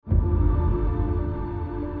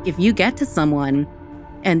If you get to someone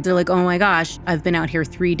and they're like, oh my gosh, I've been out here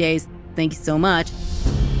 3 days, thank you so much,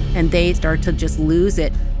 and they start to just lose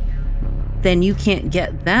it, then you can't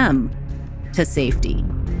get them to safety.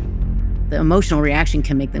 The emotional reaction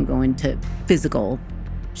can make them go into physical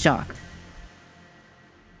shock.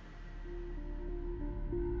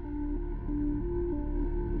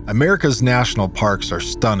 America's national parks are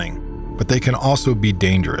stunning, but they can also be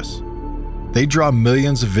dangerous. They draw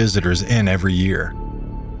millions of visitors in every year,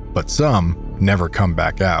 but some never come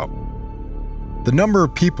back out. The number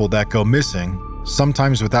of people that go missing,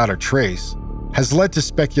 sometimes without a trace, has led to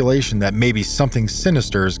speculation that maybe something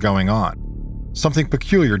sinister is going on, something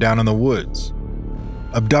peculiar down in the woods.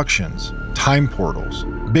 Abductions, time portals,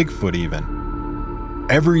 Bigfoot even.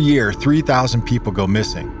 Every year, 3,000 people go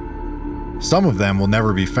missing. Some of them will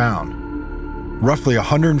never be found. Roughly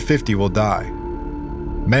 150 will die.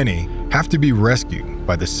 Many have to be rescued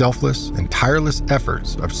by the selfless and tireless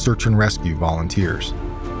efforts of search and rescue volunteers.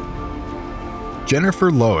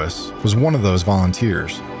 Jennifer Lois was one of those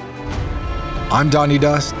volunteers. I'm Donnie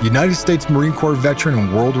Dust, United States Marine Corps veteran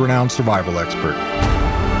and world-renowned survival expert.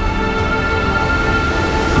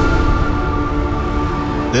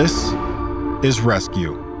 This is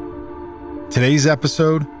Rescue. Today's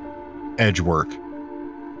episode, Edgework.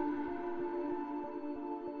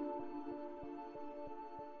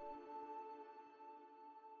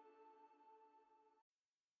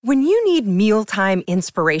 When you need mealtime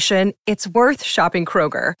inspiration, it's worth shopping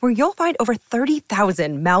Kroger, where you'll find over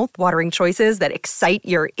 30,000 mouth-watering choices that excite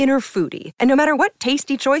your inner foodie. And no matter what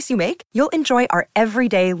tasty choice you make, you'll enjoy our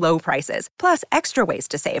everyday low prices, plus extra ways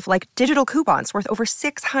to save, like digital coupons worth over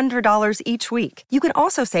 $600 each week. You can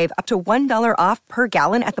also save up to $1 off per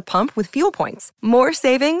gallon at the pump with fuel points. More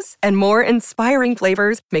savings and more inspiring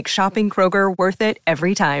flavors make shopping Kroger worth it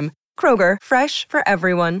every time. Kroger, fresh for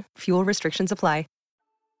everyone. Fuel restrictions apply.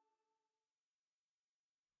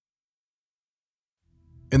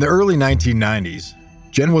 In the early 1990s,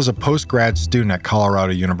 Jen was a post-grad student at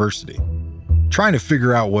Colorado University, trying to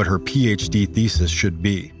figure out what her PhD thesis should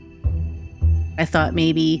be. I thought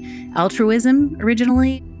maybe altruism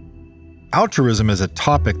originally. Altruism is a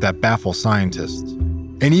topic that baffles scientists,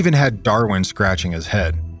 and even had Darwin scratching his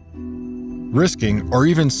head. Risking or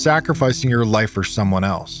even sacrificing your life for someone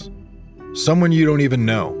else, someone you don't even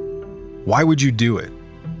know. Why would you do it?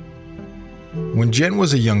 When Jen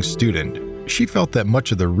was a young student, she felt that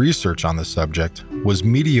much of the research on the subject was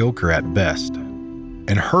mediocre at best.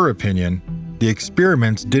 In her opinion, the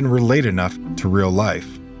experiments didn't relate enough to real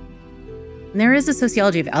life. There is a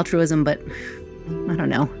sociology of altruism, but I don't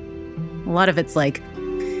know. A lot of it's like,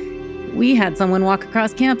 we had someone walk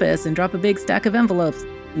across campus and drop a big stack of envelopes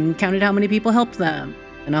and counted how many people helped them.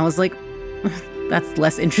 And I was like, that's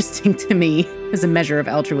less interesting to me as a measure of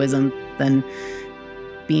altruism than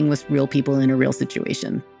being with real people in a real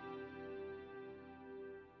situation.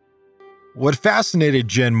 What fascinated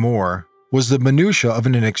Jen more was the minutiae of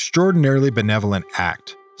an extraordinarily benevolent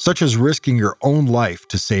act, such as risking your own life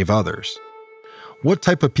to save others. What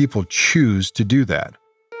type of people choose to do that?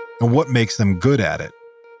 And what makes them good at it?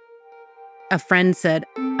 A friend said,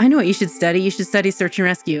 I know what you should study. You should study search and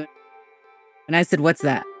rescue. And I said, what's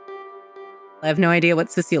that? I have no idea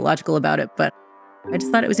what's sociological about it, but I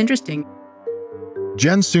just thought it was interesting.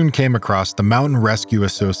 Jen soon came across the Mountain Rescue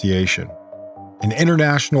Association, an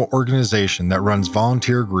international organization that runs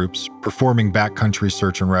volunteer groups performing backcountry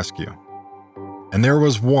search and rescue. And there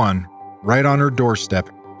was one right on her doorstep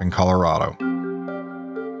in Colorado.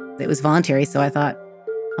 It was voluntary, so I thought,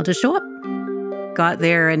 I'll just show up. Got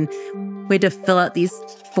there and we had to fill out these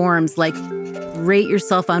forms like, rate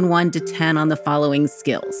yourself on 1 to 10 on the following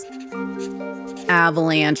skills: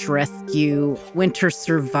 avalanche rescue, winter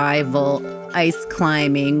survival, ice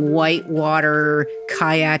climbing, whitewater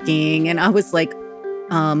kayaking. And I was like,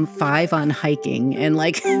 5 on hiking. And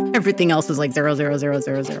like everything else was like 0, 0, 0,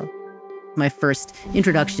 0, 0. My first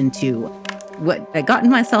introduction to what I'd gotten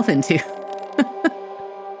myself into.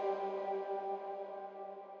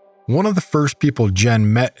 One of the first people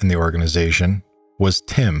Jen met in the organization was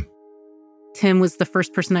Tim. Tim was the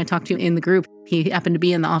first person I talked to in the group. He happened to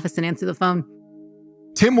be in the office and answer the phone.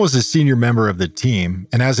 Tim was a senior member of the team,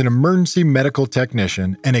 and as an emergency medical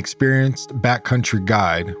technician and experienced backcountry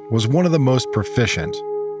guide, was one of the most proficient.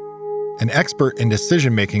 An expert in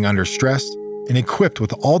decision-making under stress and equipped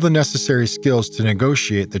with all the necessary skills to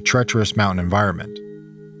negotiate the treacherous mountain environment.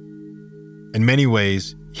 In many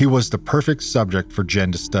ways, he was the perfect subject for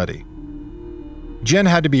Jen to study. Jen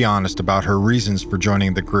had to be honest about her reasons for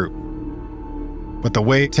joining the group. But the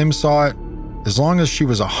way Tim saw it, as long as she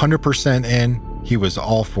was 100% in, he was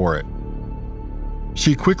all for it.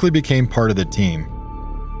 She quickly became part of the team.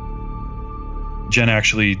 Jen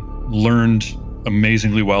actually learned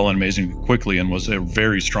amazingly well and amazingly quickly and was a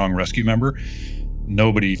very strong rescue member.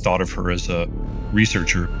 Nobody thought of her as a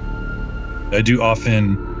researcher. I do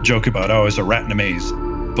often joke about, oh, as a rat in a maze,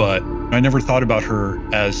 but I never thought about her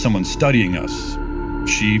as someone studying us.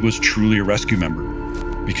 She was truly a rescue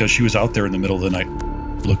member because she was out there in the middle of the night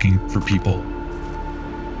looking for people.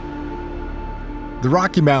 The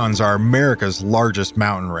Rocky Mountains are America's largest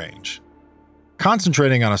mountain range.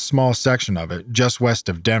 Concentrating on a small section of it just west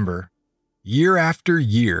of Denver, year after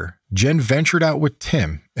year, Jen ventured out with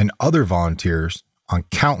Tim and other volunteers on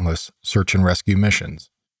countless search and rescue missions.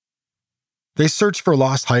 They searched for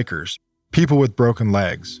lost hikers, people with broken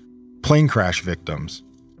legs, plane crash victims.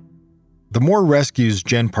 The more rescues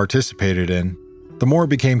Jen participated in, the more it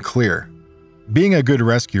became clear. Being a good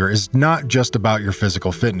rescuer is not just about your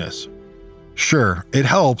physical fitness. Sure, it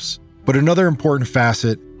helps, but another important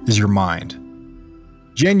facet is your mind.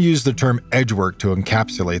 Jen used the term Edgework to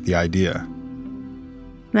encapsulate the idea.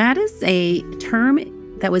 That is a term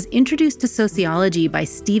that was introduced to sociology by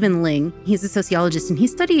Stephen Ling. He's a sociologist and he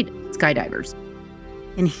studied skydivers.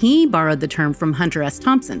 And he borrowed the term from Hunter S.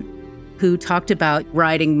 Thompson, who talked about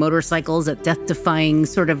riding motorcycles at death-defying,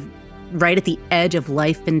 sort of right at the edge of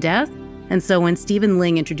life and death. And so when Stephen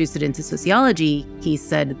Ling introduced it into sociology, he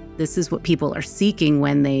said, this is what people are seeking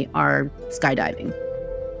when they are skydiving,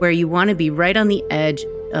 where you want to be right on the edge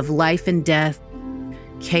of life and death,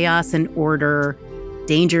 chaos and order,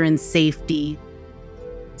 danger and safety.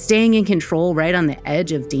 Staying in control right on the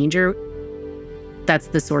edge of danger, that's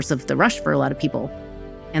the source of the rush for a lot of people.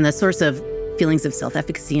 And the source of feelings of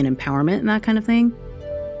self-efficacy and empowerment and that kind of thing.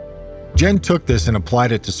 Jen took this and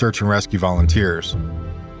applied it to search and rescue volunteers.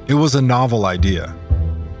 It was a novel idea.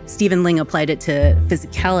 Stephen Ling applied it to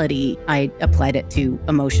physicality. I applied it to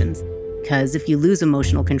emotions. Because if you lose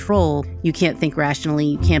emotional control, you can't think rationally,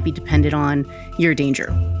 you can't be dependent on your danger.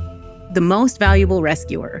 The most valuable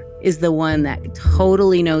rescuer is the one that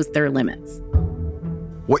totally knows their limits.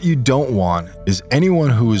 What you don't want is anyone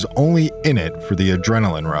who is only in it for the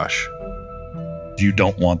adrenaline rush. You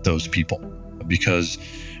don't want those people because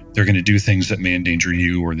they're going to do things that may endanger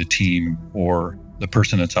you or the team or the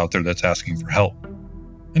person that's out there that's asking for help.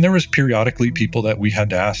 And there was periodically people that we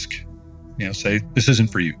had to ask, say, this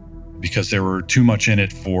isn't for you, because there were too much in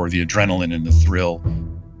it for the adrenaline and the thrill,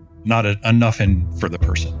 not enough in for the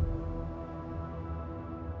person.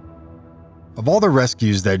 Of all the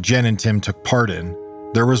rescues that Jen and Tim took part in,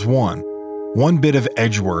 there was one bit of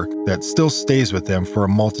edge work that still stays with them for a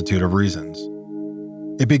multitude of reasons.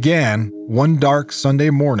 It began one dark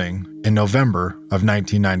Sunday morning in November of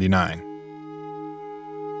 1999.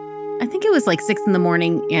 I think it was like 6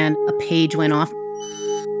 a.m. and a page went off.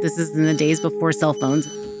 This is in the days before cell phones.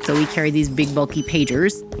 So we carried these big bulky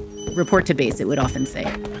pagers. Report to base, it would often say.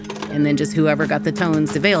 And then just whoever got the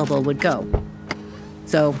tones available would go.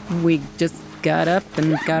 So we just got up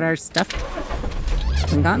and got our stuff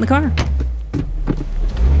and got in the car.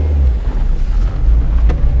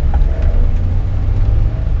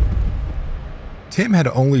 Tim had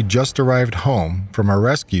only just arrived home from a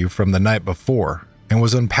rescue from the night before and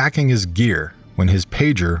was unpacking his gear when his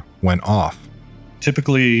pager went off.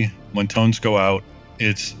 Typically, when tones go out,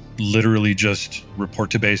 it's literally just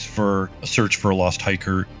report to base for a search for a lost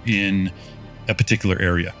hiker in a particular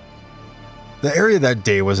area. The area that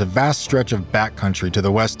day was a vast stretch of backcountry to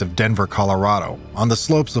the west of Denver, Colorado, on the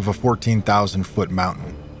slopes of a 14,000-foot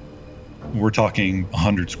mountain. We're talking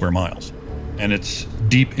 100 square miles, and it's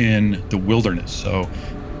deep in the wilderness, so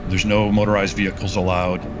there's no motorized vehicles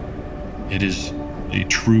allowed. It is a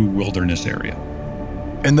true wilderness area.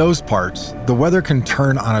 In those parts, the weather can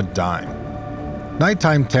turn on a dime.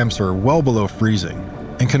 Nighttime temps are well below freezing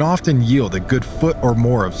and can often yield a good foot or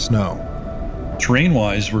more of snow.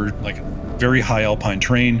 Terrain-wise, we're like very high alpine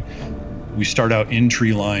terrain. We start out in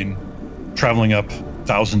tree line, traveling up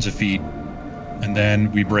thousands of feet, and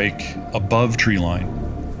then we break above tree line,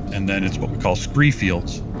 and then it's what we call scree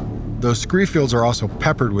fields. Those scree fields are also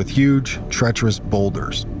peppered with huge, treacherous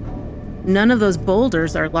boulders. None of those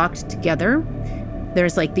boulders are locked together.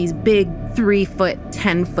 There's like these big 3-foot,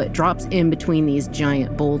 10-foot drops in between these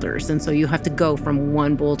giant boulders. And so you have to go from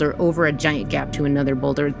one boulder over a giant gap to another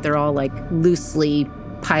boulder. They're all like loosely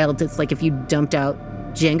piled. It's like if you dumped out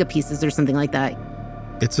Jenga pieces or something like that.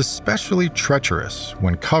 It's especially treacherous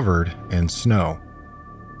when covered in snow.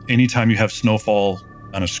 Anytime you have snowfall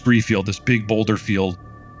on a scree field, this big boulder field,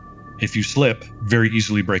 if you slip, very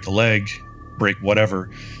easily break a leg, break whatever.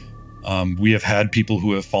 We have had people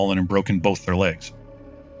who have fallen and broken both their legs.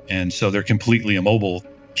 And so they're completely immobile,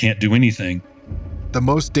 can't do anything. The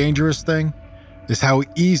most dangerous thing is how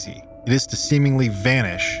easy it is to seemingly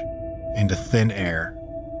vanish into thin air.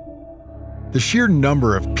 The sheer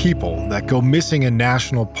number of people that go missing in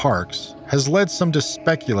national parks has led some to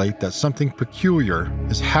speculate that something peculiar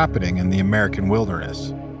is happening in the American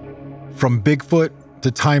wilderness. From Bigfoot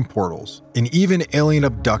to time portals and even alien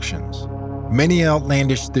abductions, many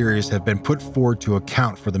outlandish theories have been put forward to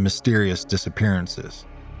account for the mysterious disappearances.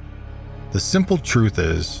 The simple truth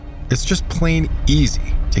is, it's just plain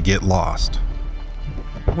easy to get lost.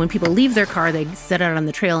 When people leave their car, they set out on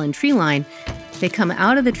the trail and tree line. They come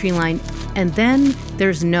out of the tree line, and then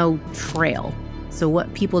there's no trail. So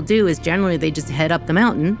what people do is generally they just head up the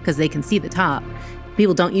mountain because they can see the top.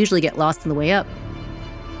 People don't usually get lost on the way up.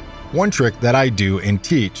 One trick that I do and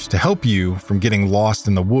teach to help you from getting lost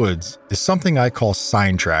in the woods is something I call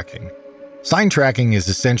sign tracking. Sign tracking is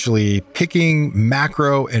essentially picking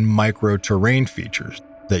macro and micro terrain features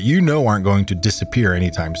that you know aren't going to disappear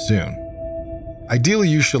anytime soon. Ideally,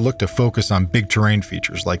 you should look to focus on big terrain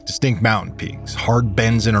features like distinct mountain peaks, hard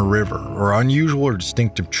bends in a river, or unusual or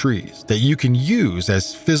distinctive trees that you can use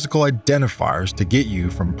as physical identifiers to get you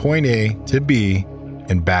from point A to B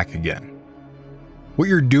and back again. What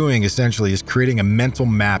you're doing essentially is creating a mental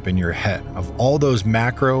map in your head of all those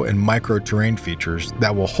macro and micro terrain features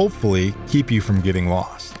that will hopefully keep you from getting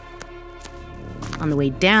lost. On the way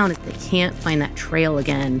down, if they can't find that trail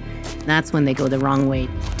again, that's when they go the wrong way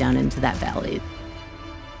down into that valley.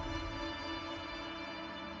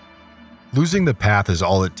 Losing the path is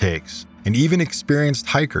all it takes, and even experienced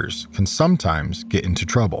hikers can sometimes get into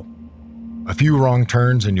trouble. A few wrong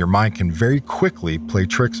turns and your mind can very quickly play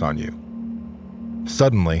tricks on you.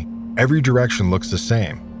 Suddenly, every direction looks the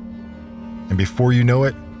same, and before you know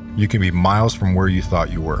it, you can be miles from where you thought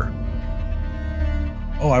you were.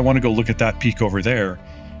 Oh, I want to go look at that peak over there,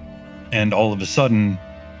 and all of a sudden,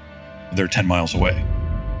 they're 10 miles away.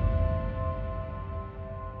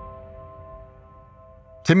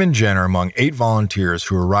 Tim and Jen are among 8 volunteers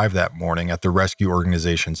who arrive that morning at the rescue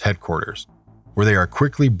organization's headquarters, where they are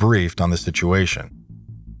quickly briefed on the situation.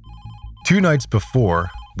 2 nights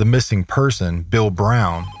before, the missing person, Bill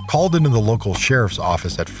Brown, called into the local sheriff's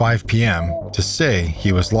office at 5 p.m. to say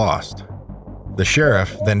he was lost. The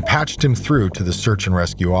sheriff then patched him through to the search and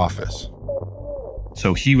rescue office.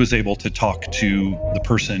 So he was able to talk to the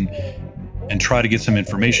person and try to get some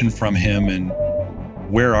information from him and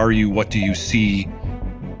where are you, what do you see,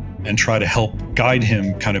 and try to help guide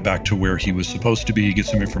him kind of back to where he was supposed to be, get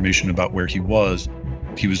some information about where he was.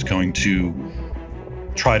 He was going to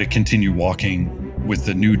try to continue walking with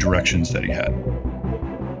the new directions that he had.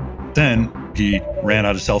 Then he ran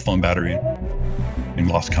out of cell phone battery and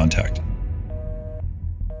lost contact.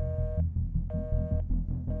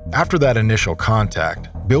 After that initial contact,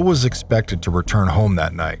 Bill was expected to return home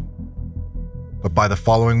that night. But by the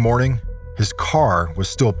following morning, his car was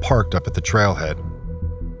still parked up at the trailhead.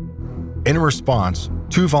 In response,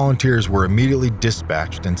 2 volunteers were immediately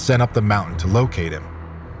dispatched and sent up the mountain to locate him,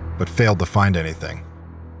 but failed to find anything.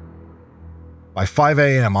 By 5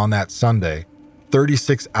 a.m. on that Sunday,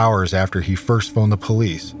 36 hours after he first phoned the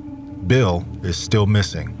police, Bill is still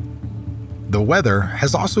missing. The weather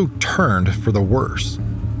has also turned for the worse.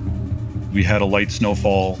 We had a light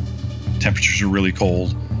snowfall, temperatures are really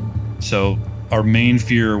cold. So our main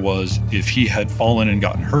fear was if he had fallen and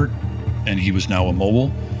gotten hurt and he was now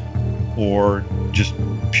immobile, or just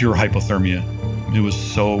pure hypothermia. It was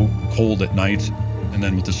so cold at night, and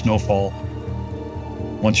then with the snowfall,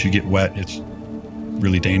 once you get wet, it's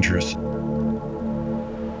really dangerous.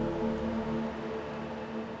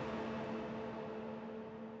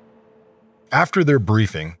 After their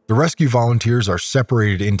briefing, the rescue volunteers are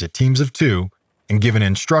separated into teams of 2 and given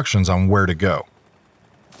instructions on where to go.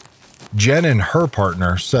 Jen and her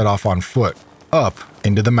partner set off on foot, up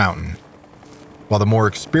into the mountain, while the more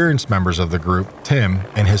experienced members of the group, Tim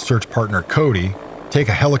and his search partner Cody, take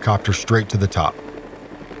a helicopter straight to the top.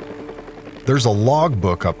 There's a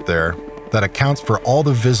logbook up there that accounts for all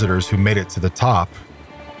the visitors who made it to the top,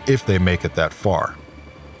 if they make it that far.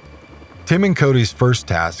 Tim and Cody's first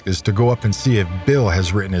task is to go up and see if Bill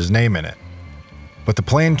has written his name in it. But the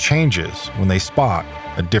plan changes when they spot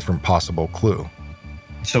a different possible clue.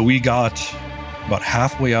 So we got about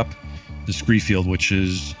halfway up the scree field, which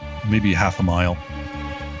is maybe half a mile,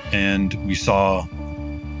 and we saw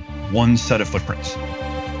one set of footprints.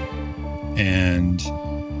 And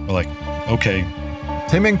we're like, okay.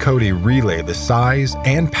 Tim and Cody relay the size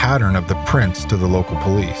and pattern of the prints to the local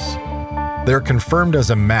police. They're confirmed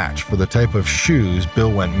as a match for the type of shoes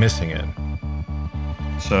Bill went missing in.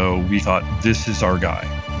 So we thought, this is our guy.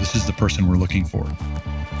 This is the person we're looking for.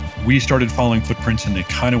 We started following footprints and they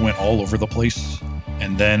kind of went all over the place.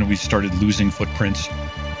 And then we started losing footprints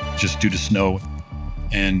just due to snow.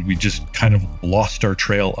 and we just kind of lost our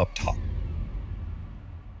trail up top.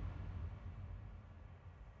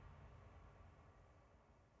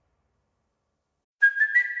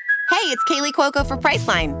 Hey, it's Kaylee Cuoco for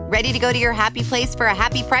Priceline. Ready to go to your happy place for a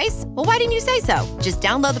happy price? Well, why didn't you say so? Just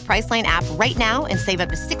download the Priceline app right now and save up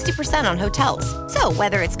to 60% on hotels. So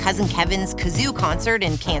whether it's Cousin Kevin's Kazoo Concert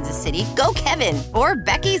in Kansas City, go Kevin, or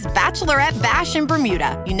Becky's Bachelorette Bash in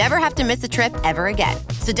Bermuda, you never have to miss a trip ever again.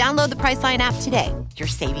 So download the Priceline app today. Your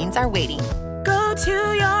savings are waiting. Go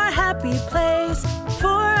to your happy place for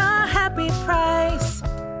a happy price.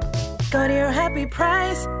 Go to your happy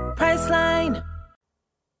price, Priceline.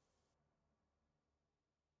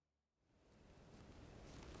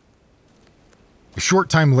 A short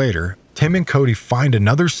time later, Tim and Cody find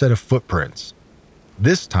another set of footprints,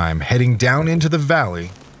 this time heading down into the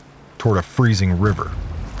valley toward a freezing river.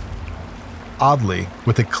 Oddly,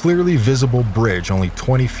 with a clearly visible bridge only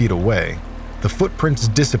 20 feet away, the footprints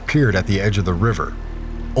disappeared at the edge of the river,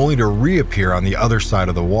 only to reappear on the other side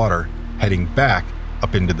of the water, heading back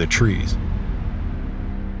up into the trees.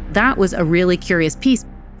 That was a really curious piece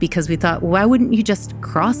because we thought, why wouldn't you just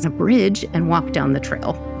cross a bridge and walk down the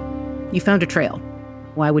trail? You found a trail.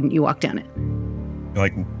 Why wouldn't you walk down it?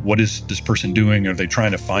 Like, what is this person doing? Are they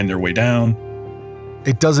trying to find their way down?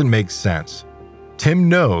 It doesn't make sense. Tim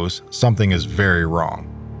knows something is very wrong.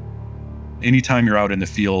 Anytime you're out in the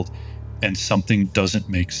field and something doesn't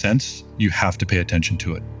make sense, you have to pay attention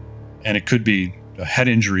to it. And it could be a head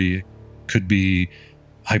injury, it could be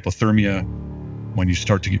hypothermia. When you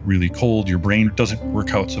start to get really cold, your brain doesn't work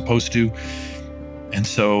how it's supposed to. And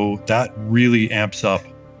so that really amps up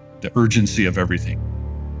the urgency of everything.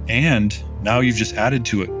 And now you've just added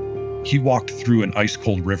to it. He walked through an ice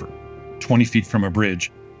cold river, 20 feet from a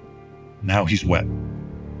bridge. Now he's wet.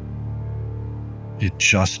 It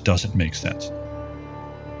just doesn't make sense.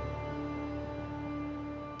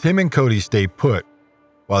 Tim and Cody stay put,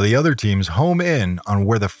 while the other teams home in on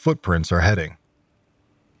where the footprints are heading.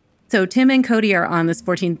 So Tim and Cody are on this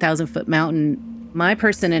 14,000-foot mountain. My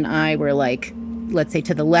person and I were like, let's say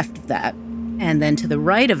to the left of that. And then to the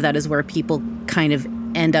right of that is where people kind of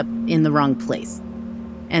end up in the wrong place.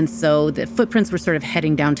 And so the footprints were sort of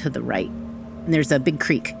heading down to the right. And there's a big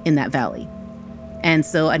creek in that valley. And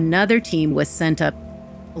so another team was sent up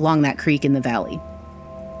along that creek in the valley.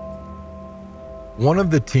 One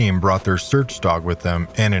of the team brought their search dog with them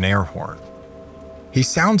and an air horn. He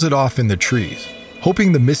sounds it off in the trees,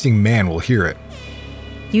 hoping the missing man will hear it.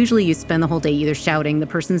 Usually you spend the whole day either shouting the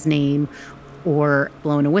person's name or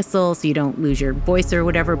blowing a whistle so you don't lose your voice or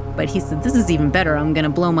whatever. But he said, this is even better. I'm going to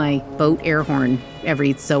blow my boat air horn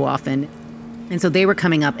every so often. And so they were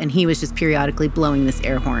coming up and he was just periodically blowing this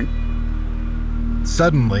air horn.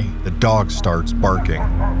 Suddenly, the dog starts barking.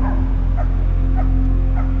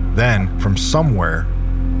 Then, from somewhere,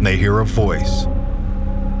 they hear a voice.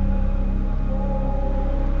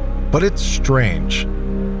 But it's strange.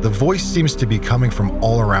 The voice seems to be coming from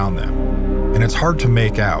all around them, and it's hard to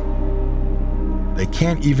make out. They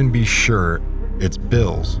can't even be sure it's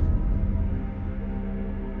Bill's.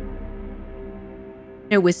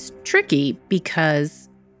 It was tricky because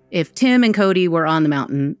if Tim and Cody were on the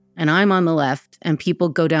mountain and I'm on the left and people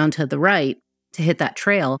go down to the right to hit that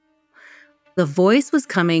trail, the voice was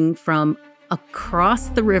coming from across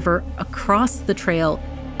the river, across the trail,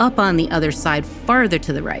 up on the other side, farther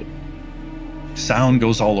to the right. Sound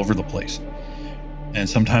goes all over the place. And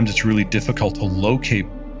sometimes it's really difficult to locate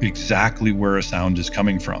exactly where a sound is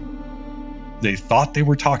coming from. They thought they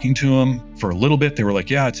were talking to him for a little bit. They were like,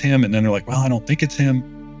 yeah, it's him. And then they're like, well, I don't think it's him.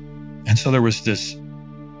 And so there was this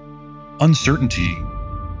uncertainty.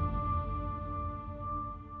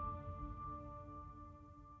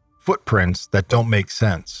 Footprints that don't make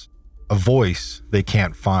sense. A voice they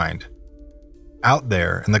can't find. Out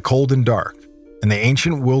there in the cold and dark, in the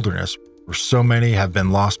ancient wilderness where so many have been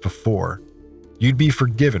lost before, you'd be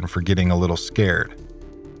forgiven for getting a little scared.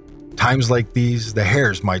 Times like these, the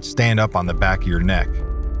hairs might stand up on the back of your neck.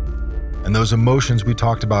 And those emotions we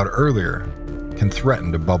talked about earlier can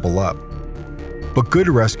threaten to bubble up. But good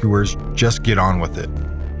rescuers just get on with it.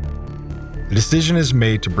 The decision is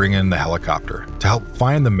made to bring in the helicopter to help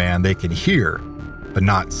find the man they can hear, but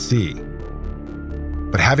not see.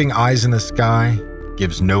 But having eyes in the sky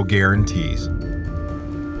gives no guarantees.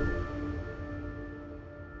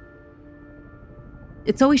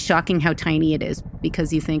 It's always shocking how tiny it is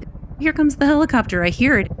because you think, here comes the helicopter, I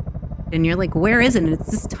hear it. And you're like, where is it? And it's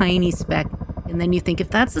this tiny speck. And then you think, if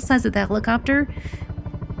that's the size of the helicopter,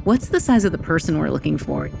 what's the size of the person we're looking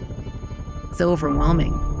for? It's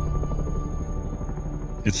overwhelming.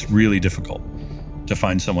 It's really difficult to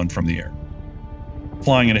find someone from the air.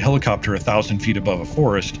 flying in a helicopter 1,000 feet above a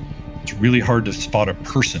forest, it's really hard to spot a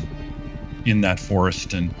person in that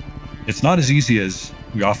forest. And it's not as easy as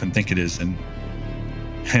we often think it is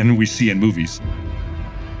and we see in movies.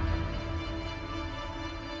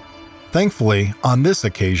 Thankfully, on this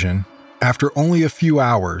occasion, after only a few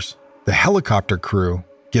hours, the helicopter crew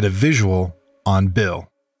get a visual on Bill.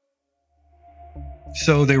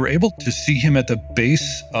 So they were able to see him at the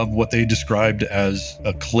base of what they described as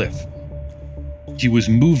a cliff. He was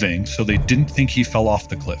moving, so they didn't think he fell off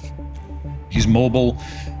the cliff. He's mobile.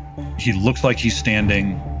 He looks like he's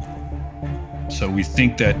standing. So we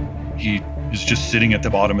think that he is just sitting at the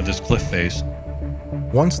bottom of this cliff face.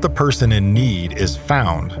 Once the person in need is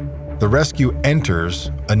found, the rescue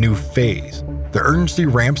enters a new phase. The urgency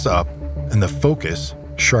ramps up and the focus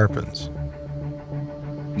sharpens.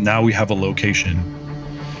 Now we have a location.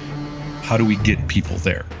 How do we get people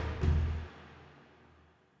there?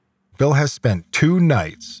 Bill has spent 2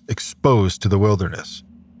 nights exposed to the wilderness.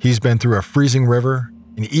 He's been through a freezing river,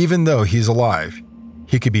 and even though he's alive,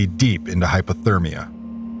 he could be deep into hypothermia.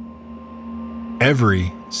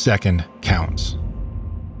 Every second counts.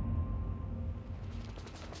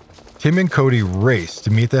 Tim and Cody race to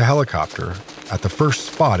meet the helicopter at the first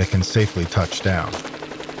spot it can safely touch down.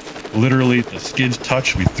 Literally, the skids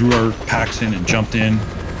touched, we threw our packs in and jumped in,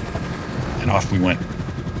 and off we went.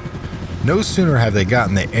 No sooner have they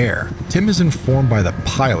gotten the air, Tim is informed by the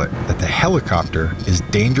pilot that the helicopter is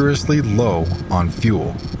dangerously low on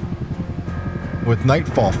fuel. With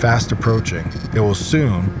nightfall fast approaching, it will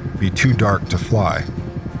soon be too dark to fly.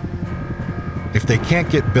 If they can't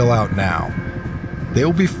get Bill out now, they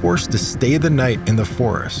will be forced to stay the night in the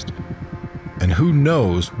forest, and who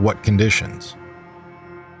knows what conditions.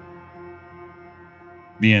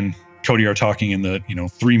 Me and Cody are talking in the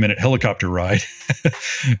 3-minute helicopter ride.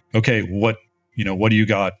 Okay, what do you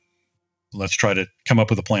got? Let's try to come up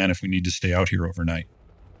with a plan if we need to stay out here overnight.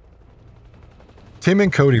 Tim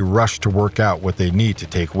and Cody rush to work out what they need to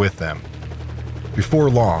take with them. Before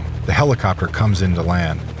long, the helicopter comes into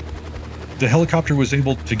land. The helicopter was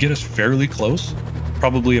able to get us fairly close,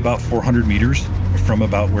 probably about 400 meters from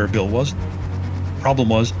about where Bill was. Problem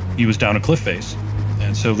was, he was down a cliff face.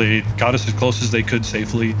 And so they got us as close as they could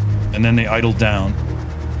safely, and then they idled down.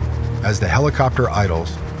 As the helicopter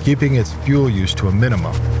idles, keeping its fuel use to a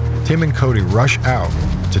minimum, Tim and Cody rush out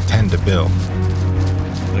to tend to Bill.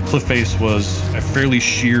 The cliff face was a fairly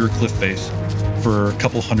sheer cliff face for a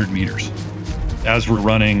couple hundred meters. As we're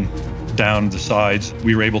running down the sides,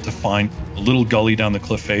 we were able to find a little gully down the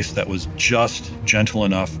cliff face that was just gentle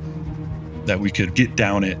enough that we could get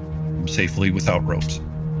down it safely without ropes.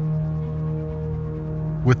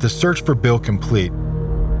 With the search for Bill complete,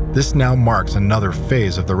 this now marks another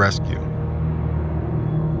phase of the rescue.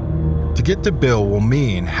 To get to Bill will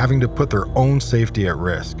mean having to put their own safety at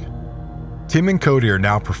risk. Tim and Cody are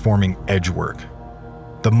now performing Edgework,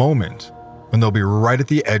 the moment when they'll be right at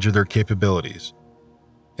the edge of their capabilities,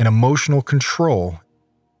 and emotional control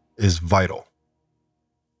is vital.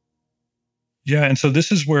 Yeah, and so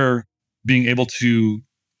this is where being able to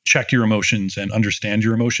check your emotions and understand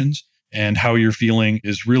your emotions and how you're feeling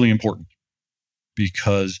is really important,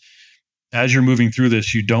 because as you're moving through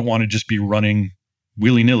this, you don't want to just be running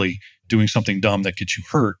willy-nilly, doing something dumb that gets you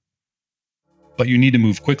hurt, but you need to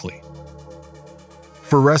move quickly.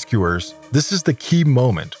 For rescuers, this is the key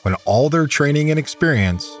moment when all their training and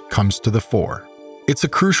experience comes to the fore. It's a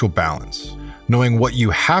crucial balance, knowing what you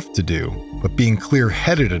have to do, but being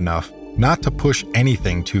clear-headed enough not to push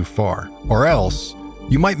anything too far, or else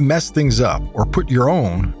you might mess things up or put your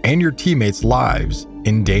own and your teammates' lives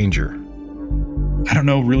in danger. I don't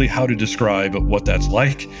know really how to describe what that's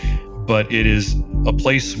like, but it is a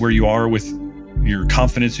place where you are with your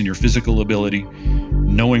confidence in your physical ability,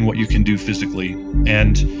 knowing what you can do physically.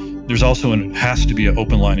 And there's also has to be an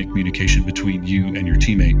open line of communication between you and your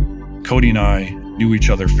teammate. Cody and I knew each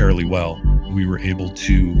other fairly well. We were able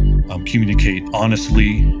to communicate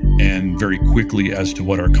honestly and very quickly as to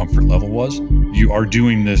what our comfort level was. You are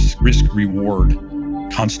doing this risk-reward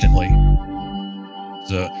constantly.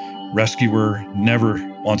 The rescuer never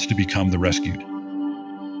wants to become the rescued.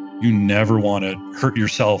 You never want to hurt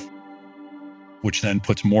yourself, which then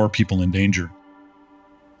puts more people in danger.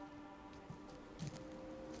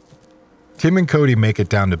 Tim and Cody make it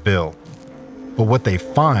down to Bill, but what they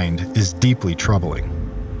find is deeply troubling.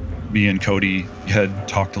 Me and Cody had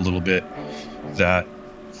talked a little bit that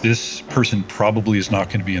this person probably is not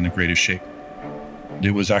going to be in the greatest shape.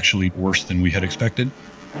 It was actually worse than we had expected.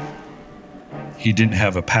 He didn't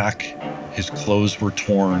have a pack. His clothes were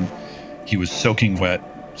torn. He was soaking wet,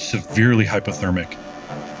 severely hypothermic.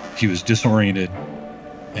 He was disoriented.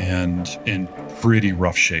 and in pretty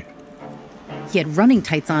rough shape. He had running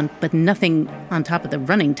tights on, but nothing on top of the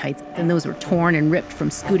running tights, and those were torn and ripped from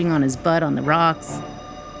scooting on his butt on the rocks.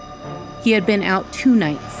 He had been out 2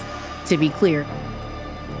 nights, to be clear.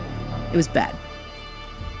 It was bad.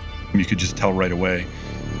 You could just tell right away,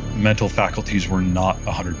 mental faculties were not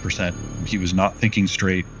 100%. He was not thinking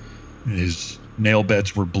straight. His nail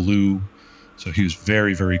beds were blue, so he was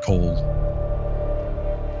very, very cold.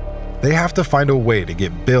 They have to find a way to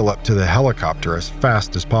get Bill up to the helicopter as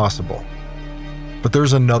fast as possible. But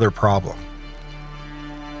there's another problem.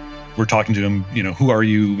 We're talking to him, who are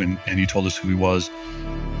you? And he told us who he was.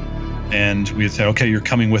 And we had said, okay, you're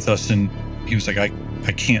coming with us. And he was like, I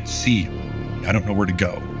can't see. I don't know where to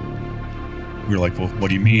go. We were like, well, what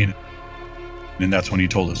do you mean? And that's when he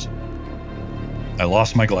told us, I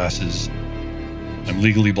lost my glasses. I'm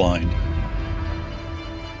legally blind.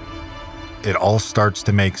 It all starts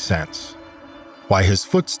to make sense. Why his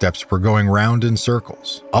footsteps were going round in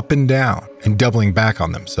circles, up and down, and doubling back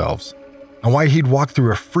on themselves. And why he'd walk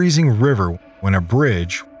through a freezing river when a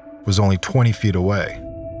bridge was only 20 feet away.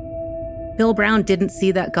 Bill Brown didn't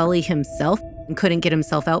see that gully himself and couldn't get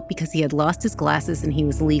himself out because he had lost his glasses and he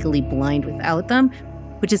was legally blind without them,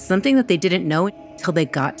 which is something that they didn't know until they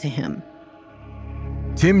got to him.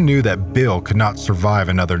 Tim knew that Bill could not survive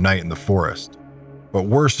another night in the forest, but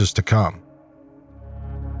worse is to come.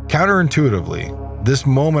 Counterintuitively, this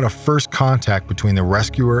moment of first contact between the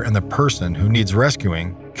rescuer and the person who needs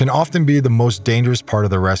rescuing can often be the most dangerous part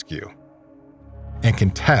of the rescue and can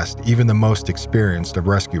test even the most experienced of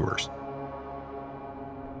rescuers.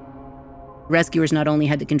 Rescuers not only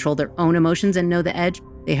had to control their own emotions and know the edge,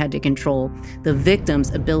 they had to control the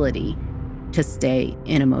victim's ability to stay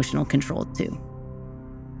in emotional control too.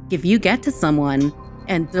 If you get to someone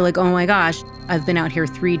and they're like, oh my gosh, I've been out here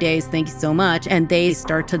 3 days, thank you so much, and they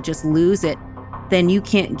start to just lose it, then you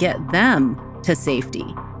can't get them to safety.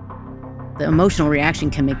 The emotional reaction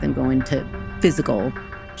can make them go into physical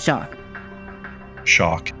shock.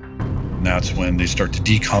 And that's when they start to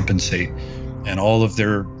decompensate, and all of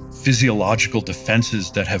their physiological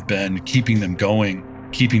defenses that have been keeping them going,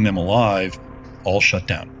 keeping them alive, all shut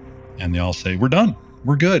down. And they all say, we're done,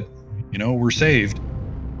 we're good, we're saved.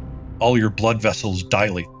 All your blood vessels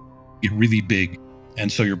dilate, get really big,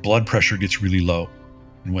 and so your blood pressure gets really low.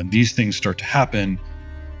 And when these things start to happen,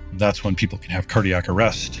 that's when people can have cardiac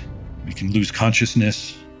arrest. You can lose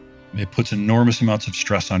consciousness. It puts enormous amounts of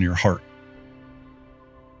stress on your heart.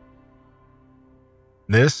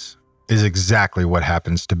 This is exactly what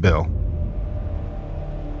happens to Bill.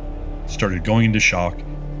 Started going into shock,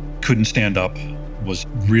 couldn't stand up, was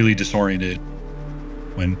really disoriented.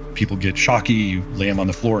 When people get shocky, you lay them on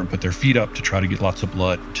the floor and put their feet up to try to get lots of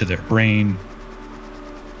blood to their brain.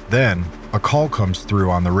 Then a call comes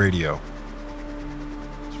through on the radio.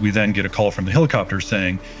 We then get a call from the helicopter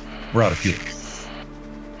saying, we're out of fuel.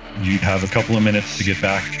 You have a couple of minutes to get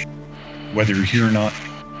back. Whether you're here or not,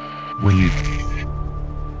 we're leaving.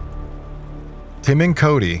 Tim and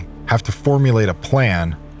Cody have to formulate a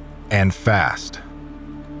plan, and fast.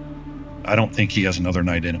 I don't think he has another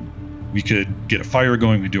night in him. We could get a fire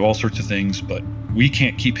going, we do all sorts of things, but we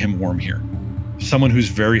can't keep him warm here. Someone who's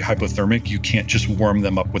very hypothermic, you can't just warm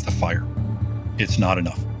them up with a fire. It's not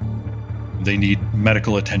enough. They need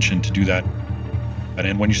medical attention to do that.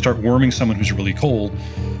 And when you start warming someone who's really cold,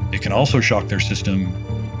 it can also shock their system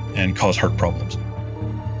and cause heart problems.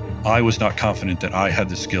 I was not confident that I had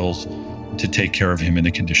the skills to take care of him in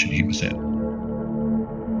the condition he was in.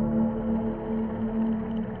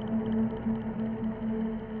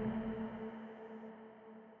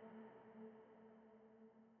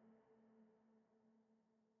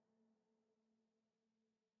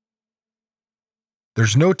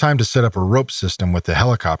 There's no time to set up a rope system with the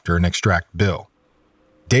helicopter and extract Bill.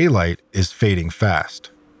 Daylight is fading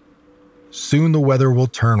fast. Soon the weather will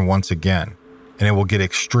turn once again, and it will get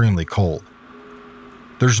extremely cold.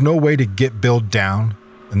 There's no way to get Bill down,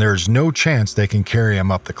 and there is no chance they can carry him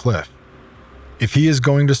up the cliff. If he is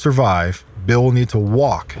going to survive, Bill will need to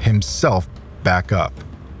walk himself back up.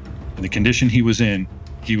 In the condition he was in,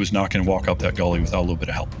 he was not going to walk up that gully without a little bit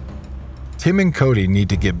of help. Tim and Cody need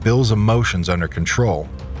to get Bill's emotions under control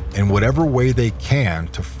in whatever way they can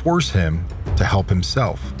to force him to help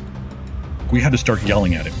himself. We had to start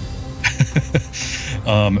yelling at him.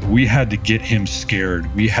 We had to get him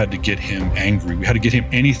scared. We had to get him angry. We had to get him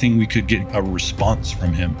anything we could get a response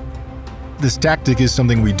from him. This tactic is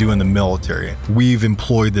something we do in the military. We've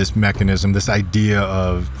employed this mechanism, this idea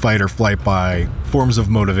of fight or flight by forms of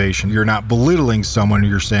motivation. You're not belittling someone.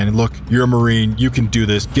 You're saying, look, you're a Marine. You can do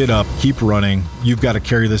this. Get up. Keep running. You've got to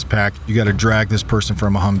carry this pack. You got to drag this person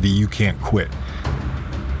from a Humvee. You can't quit.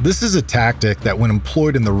 This is a tactic that, when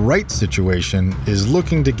employed in the right situation, is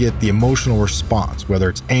looking to get the emotional response, whether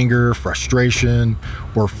it's anger, frustration,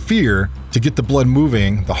 or fear, to get the blood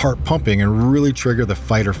moving, the heart pumping, and really trigger the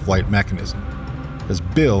fight or flight mechanism. Because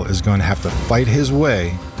Bill is going to have to fight his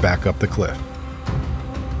way back up the cliff.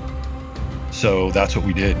 So that's what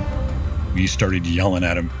we did. We started yelling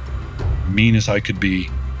at him, mean as I could be,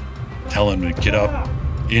 telling him to get up,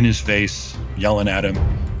 in his face, yelling at him.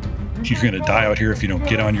 You're going to die out here if you don't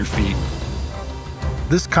get on your feet.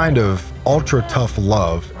 This kind of ultra tough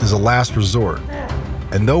love is a last resort,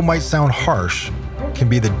 and though might sound harsh, can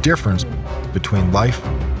be the difference between life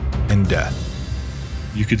and death.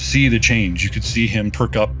 You could see the change. You could see him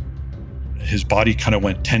perk up. His body kind of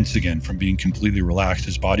went tense again from being completely relaxed.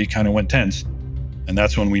 His body kind of went tense. And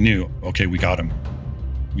that's when we knew, okay, we got him.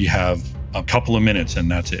 We have a couple of minutes and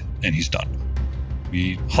that's it. And he's done.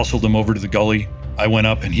 We hustled him over to the gully. I went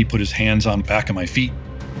up and he put his hands on the back of my feet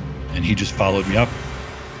and he just followed me up.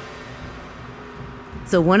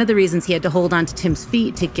 So one of the reasons he had to hold on to Tim's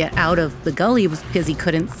feet to get out of the gully was because he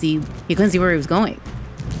couldn't see where he was going.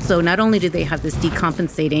 So not only do they have this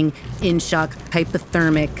decompensating, in shock,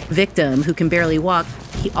 hypothermic victim who can barely walk,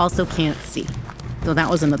 he also can't see. So that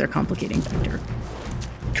was another complicating factor.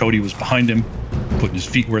 Cody was behind him, putting his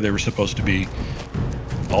feet where they were supposed to be,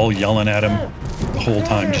 all yelling at him the whole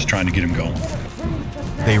time, just trying to get him going.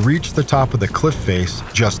 They reached the top of the cliff face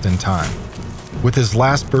just in time. With his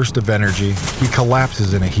last burst of energy, he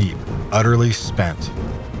collapses in a heap, utterly spent.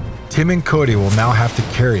 Tim and Cody will now have to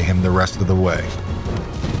carry him the rest of the way.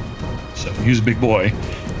 So he was a big boy,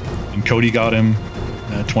 and Cody got him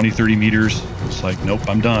 20, 30 meters. It's like, nope,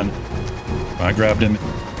 I'm done. I grabbed him,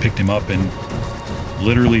 picked him up, and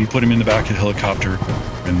literally put him in the back of the helicopter.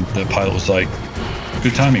 And the pilot was like,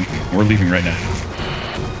 good timing, we're leaving right now.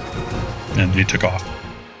 And they took off.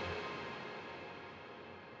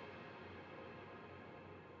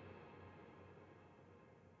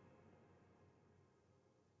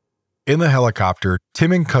 In the helicopter,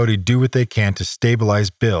 Tim and Cody do what they can to stabilize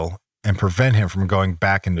Bill and prevent him from going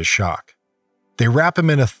back into shock. They wrap him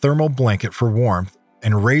in a thermal blanket for warmth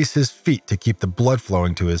and raise his feet to keep the blood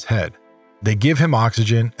flowing to his head. They give him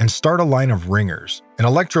oxygen and start a line of ringers, an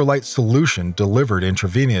electrolyte solution delivered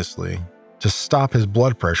intravenously to stop his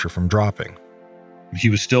blood pressure from dropping. He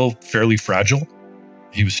was still fairly fragile.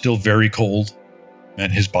 He was still very cold,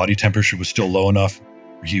 and his body temperature was still low enough.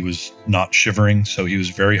 He was not shivering, so he was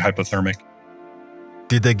very hypothermic.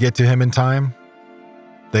 Did they get to him in time?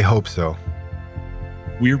 They hope so.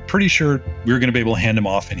 We were pretty sure we were going to be able to hand him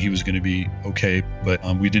off and he was going to be okay, but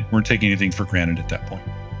we weren't taking anything for granted at that point.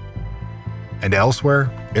 And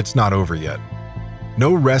elsewhere, it's not over yet.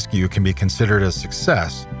 No rescue can be considered a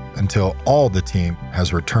success until all the team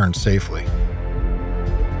has returned safely.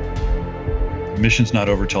 The mission's not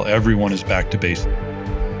over till everyone is back to base.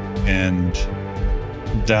 And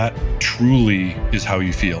that truly is how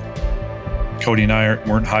you feel. Cody and I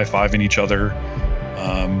weren't high-fiving each other.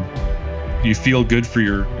 You feel good for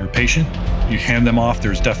your patient. You hand them off,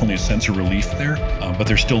 there's definitely a sense of relief there, but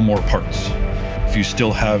there's still more parts. If you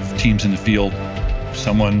still have teams in the field,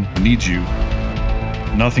 someone needs you,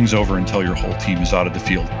 nothing's over until your whole team is out of the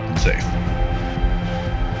field and safe.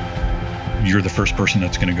 You're the first person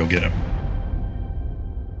that's going to go get him.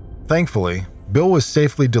 Thankfully, Bill was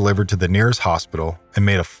safely delivered to the nearest hospital and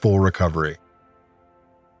made a full recovery.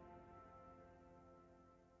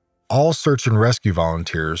 All search and rescue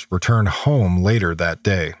volunteers returned home later that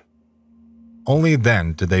day. Only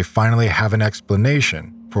then did they finally have an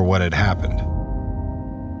explanation for what had happened.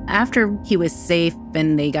 After he was safe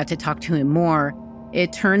and they got to talk to him more,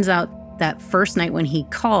 it turns out that first night when he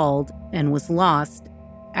called and was lost,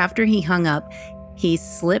 after he hung up, he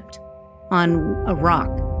slipped on a rock,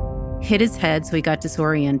 hit his head so he got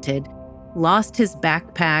disoriented, lost his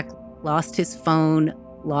backpack, lost his phone,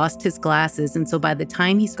 lost his glasses, and so by the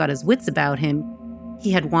time he's got his wits about him,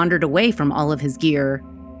 he had wandered away from all of his gear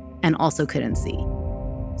and also couldn't see.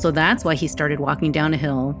 So that's why he started walking down a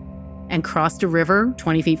hill and crossed a river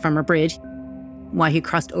 20 feet from a bridge. Why he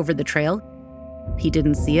crossed over the trail, he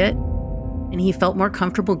didn't see it, and he felt more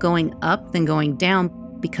comfortable going up than going down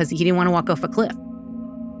because he didn't want to walk off a cliff,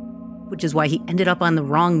 which is why he ended up on the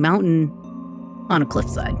wrong mountain on a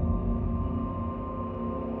cliffside.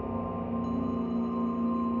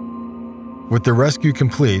 With the rescue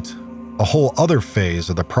complete, a whole other phase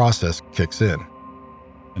of the process kicks in.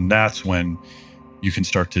 And that's when you can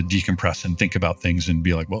start to decompress and think about things and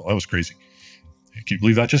be like, well, that was crazy. Can you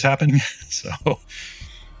believe that just happened?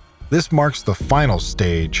 This marks the final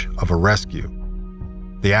stage of a rescue,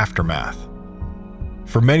 the aftermath.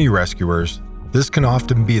 For many rescuers, this can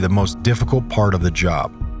often be the most difficult part of the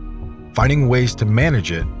job. finding ways to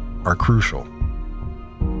manage it are crucial.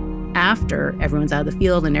 After everyone's out of the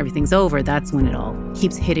field and everything's over, that's when it all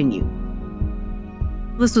keeps hitting you.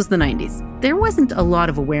 This was the 90s. There wasn't a lot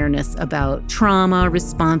of awareness about trauma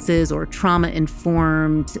responses or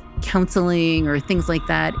trauma-informed counseling or things like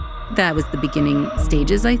that. That was the beginning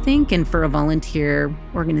stages, I think. And for a volunteer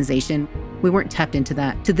organization, we weren't tapped into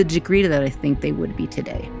that to the degree that I think they would be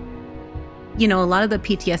today. You know, a lot of the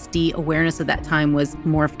PTSD awareness at that time was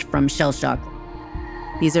morphed from shell shock.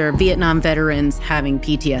 These are Vietnam veterans having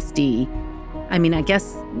PTSD. I mean, I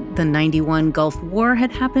guess the 91 Gulf War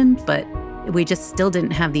had happened, but we just still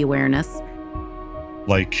didn't have the awareness.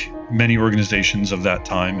 Like many organizations of that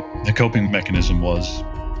time, the coping mechanism was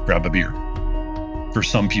grab a beer. For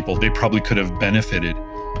some people, they probably could have benefited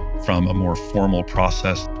from a more formal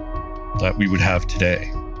process that we would have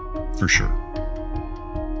today, for sure.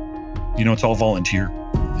 You know, it's all volunteer,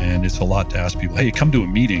 and it's a lot to ask people, hey, come to a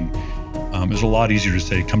meeting. It's a lot easier to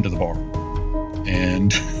say, come to the bar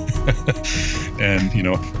and, and, you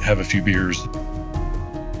know, have a few beers.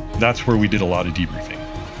 That's where we did a lot of debriefing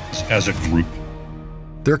as a group.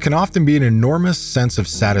 There can often be an enormous sense of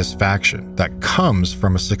satisfaction that comes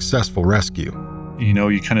from a successful rescue. You know,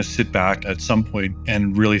 you kind of sit back at some point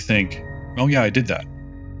and really think, oh yeah, I did that.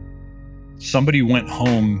 Somebody went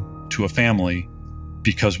home to a family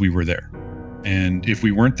because we were there. And if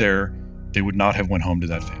we weren't there, they would not have went home to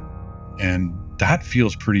that family. And that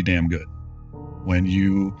feels pretty damn good when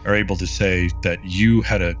you are able to say that you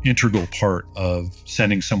had an integral part of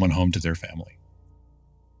sending someone home to their family.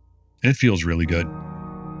 It feels really good.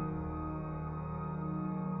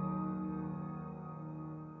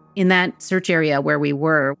 In that search area where we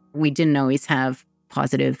were, we didn't always have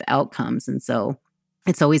positive outcomes. And so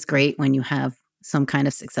it's always great when you have some kind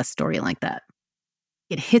of success story like that.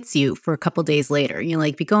 It hits you for a couple days later. You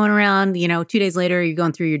like be going around, 2 days later, you're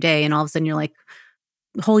going through your day and all of a sudden you're like,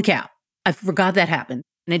 holy cow, I forgot that happened.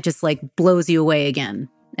 And it just like blows you away again.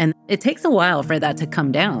 And it takes a while for that to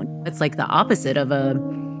come down. It's like the opposite of a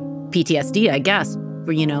PTSD, I guess,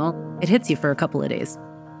 where, it hits you for a couple of days.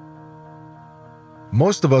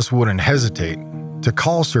 Most of us wouldn't hesitate to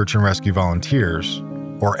call search and rescue volunteers,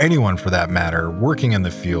 or anyone for that matter, working in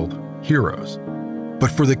the field, heroes.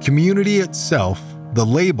 But for the community itself, the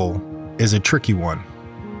label is a tricky one.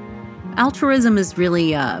 Altruism is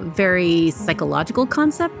really a very psychological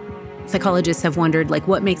concept. Psychologists have wondered,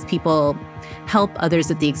 what makes people help others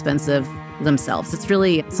at the expense of themselves? It's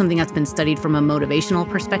really something that's been studied from a motivational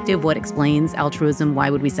perspective. What explains altruism? Why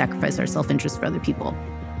would we sacrifice our self-interest for other people?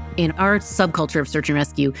 In our subculture of search and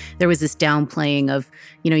rescue, there was this downplaying of,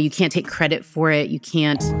 you can't take credit for it. You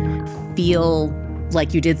can't feel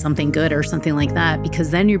like you did something good or something like that,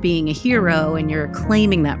 because then you're being a hero and you're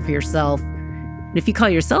claiming that for yourself. And if you call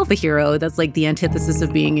yourself a hero, that's like the antithesis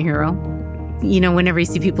of being a hero. Whenever you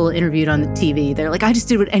see people interviewed on the TV, they're like, I just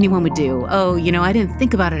did what anyone would do. Oh, I didn't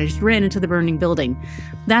think about it. I just ran into the burning building.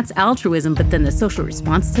 That's altruism, but then the social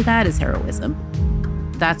response to that is heroism.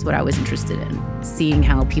 That's what I was interested in, seeing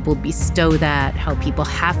how people bestow that, how people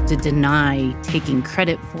have to deny taking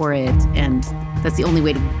credit for it, and that's the only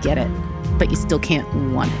way to get it, but you still can't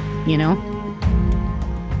want it,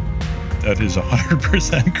 That is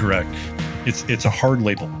 100% correct. It's a hard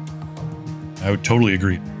label. I would totally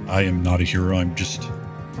agree. I am not a hero. I'm just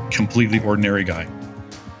a completely ordinary guy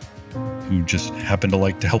who just happened to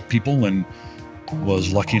like to help people and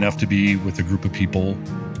was lucky enough to be with a group of people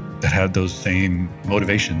that had those same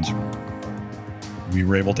motivations. We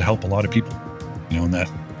were able to help a lot of people, and that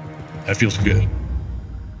feels good.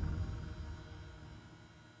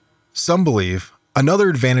 Some believe another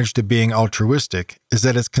advantage to being altruistic is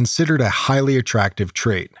that it's considered a highly attractive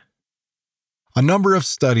trait. A number of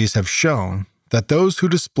studies have shown that those who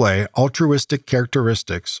display altruistic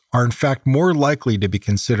characteristics are in fact more likely to be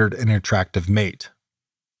considered an attractive mate.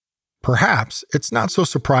 Perhaps it's not so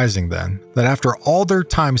surprising then that after all their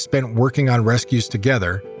time spent working on rescues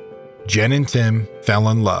together, Jen and Tim fell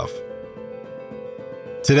in love.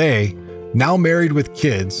 Today, now married with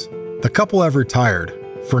kids, the couple have retired,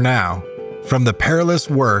 for now, from the perilous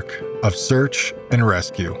work of search and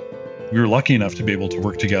rescue. We were lucky enough to be able to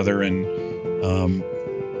work together and,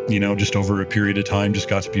 just over a period of time, just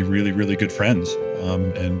got to be really, really good friends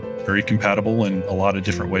and very compatible in a lot of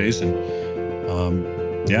different ways. And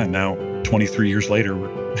now 23 years later,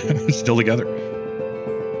 we're still together.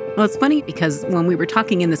 Well, it's funny because when we were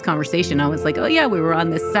talking in this conversation, I was like, oh yeah, we were on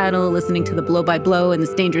this saddle listening to the blow by blow and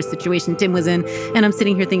this dangerous situation Tim was in. And I'm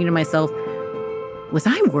sitting here thinking to myself, was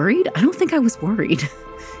I worried? I don't think I was worried.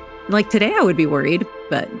 Today I would be worried,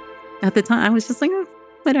 but at the time I was just like,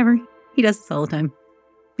 whatever. He does this all the time.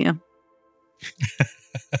 Yeah.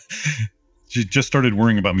 She just started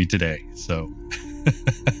worrying about me today, so.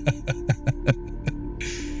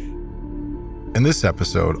 In this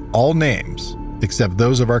episode, all names, except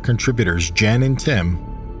those of our contributors Jen and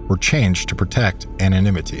Tim, were changed to protect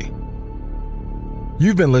anonymity.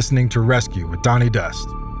 You've been listening to Rescue with Donnie Dust.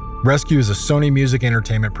 Rescue is a Sony Music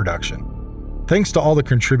Entertainment production. Thanks to all the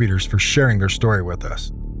contributors for sharing their story with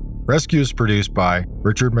us. Rescue is produced by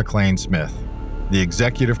Richard McLean Smith. The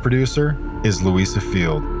executive producer is Louisa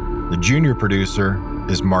Field. The junior producer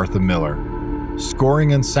is Martha Miller.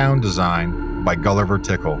 Scoring and sound design by Gulliver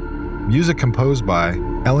Tickle. Music composed by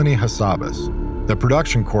Eleni Hassabis. The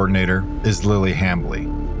production coordinator is Lily Hambley.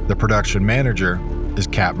 The production manager is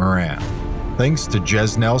Kat Moran. Thanks to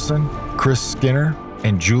Jez Nelson, Chris Skinner,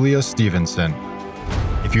 and Julia Stevenson.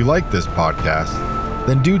 If you like this podcast,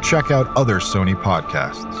 then do check out other Sony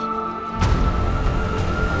podcasts.